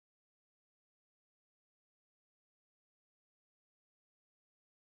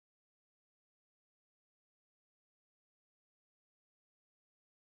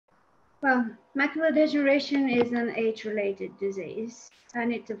Well, macular degeneration is an age-related disease,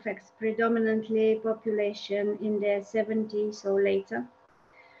 and it affects predominantly population in their 70s or later.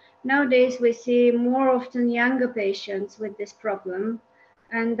 Nowadays, we see more often younger patients with this problem,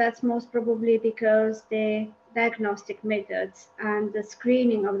 and that's most probably because the diagnostic methods and the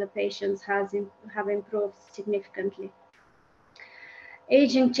screening of the patients have improved significantly.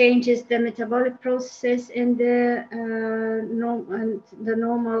 Aging changes the metabolic processes in the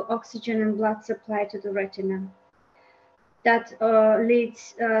normal oxygen and blood supply to the retina. That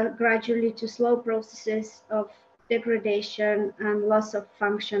leads gradually to slow processes of degradation and loss of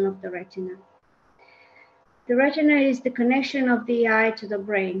function of the retina. The retina is the connection of the eye to the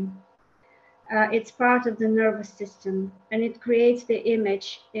brain. It's part of the nervous system, and it creates the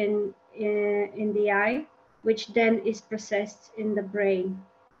image in the eye, which then is processed in the brain.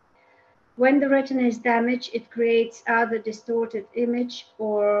 When the retina is damaged, it creates either distorted image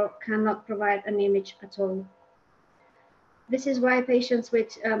or cannot provide an image at all. This is why patients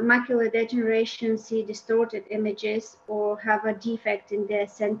with macular degeneration see distorted images or have a defect in their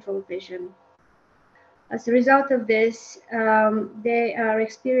central vision. As a result of this, they are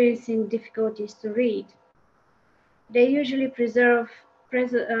experiencing difficulties to read. They usually preserve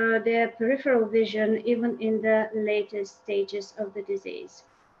their peripheral vision even in the latest stages of the disease.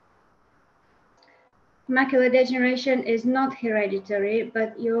 Macular degeneration is not hereditary,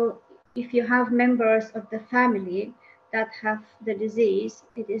 but if you have members of the family that have the disease,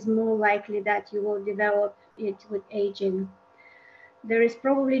 it is more likely that you will develop it with aging. There is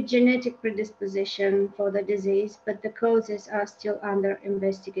probably genetic predisposition for the disease, but the causes are still under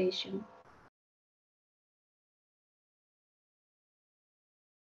investigation.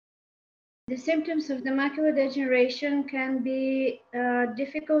 The symptoms of the macular degeneration can be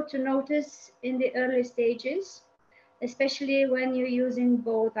difficult to notice in the early stages, especially when you're using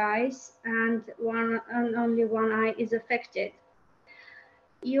both eyes and only one eye is affected.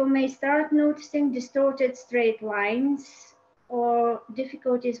 You may start noticing distorted straight lines or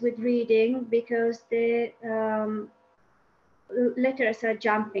difficulties with reading because the letters are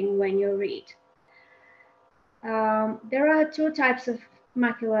jumping when you read. There are two types of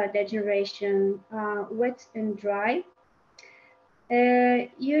macular degeneration, wet and dry.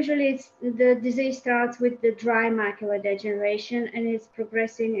 Usually the disease starts with the dry macular degeneration and it's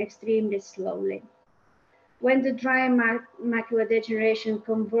progressing extremely slowly. When the dry macular degeneration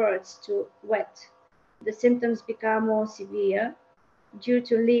converts to wet, the symptoms become more severe due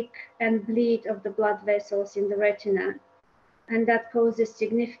to leak and bleed of the blood vessels in the retina, and that causes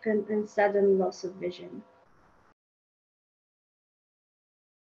significant and sudden loss of vision.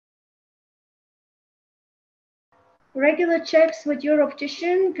 Regular checks with your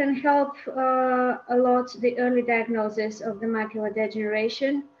optician can help a lot the early diagnosis of the macular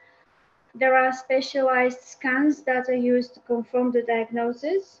degeneration. There are specialized scans that are used to confirm the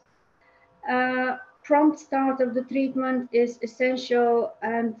diagnosis. Prompt start of the treatment is essential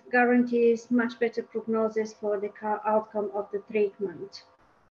and guarantees much better prognosis for the outcome of the treatment.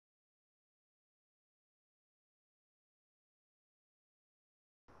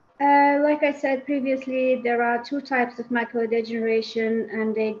 Like I said previously, there are two types of macular degeneration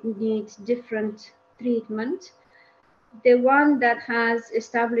and they need different treatment. The one that has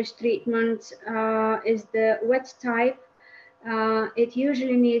established treatment is the wet type. It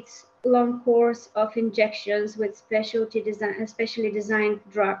usually needs long course of injections with specially designed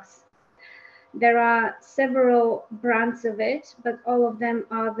drugs. There are several brands of it, but all of them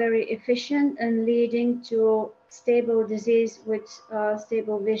are very efficient and leading to stable disease with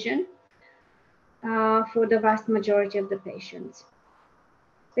stable vision for the vast majority of the patients.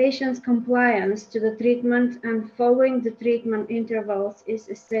 Patients' compliance to the treatment and following the treatment intervals is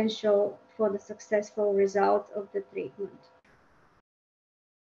essential for the successful result of the treatment.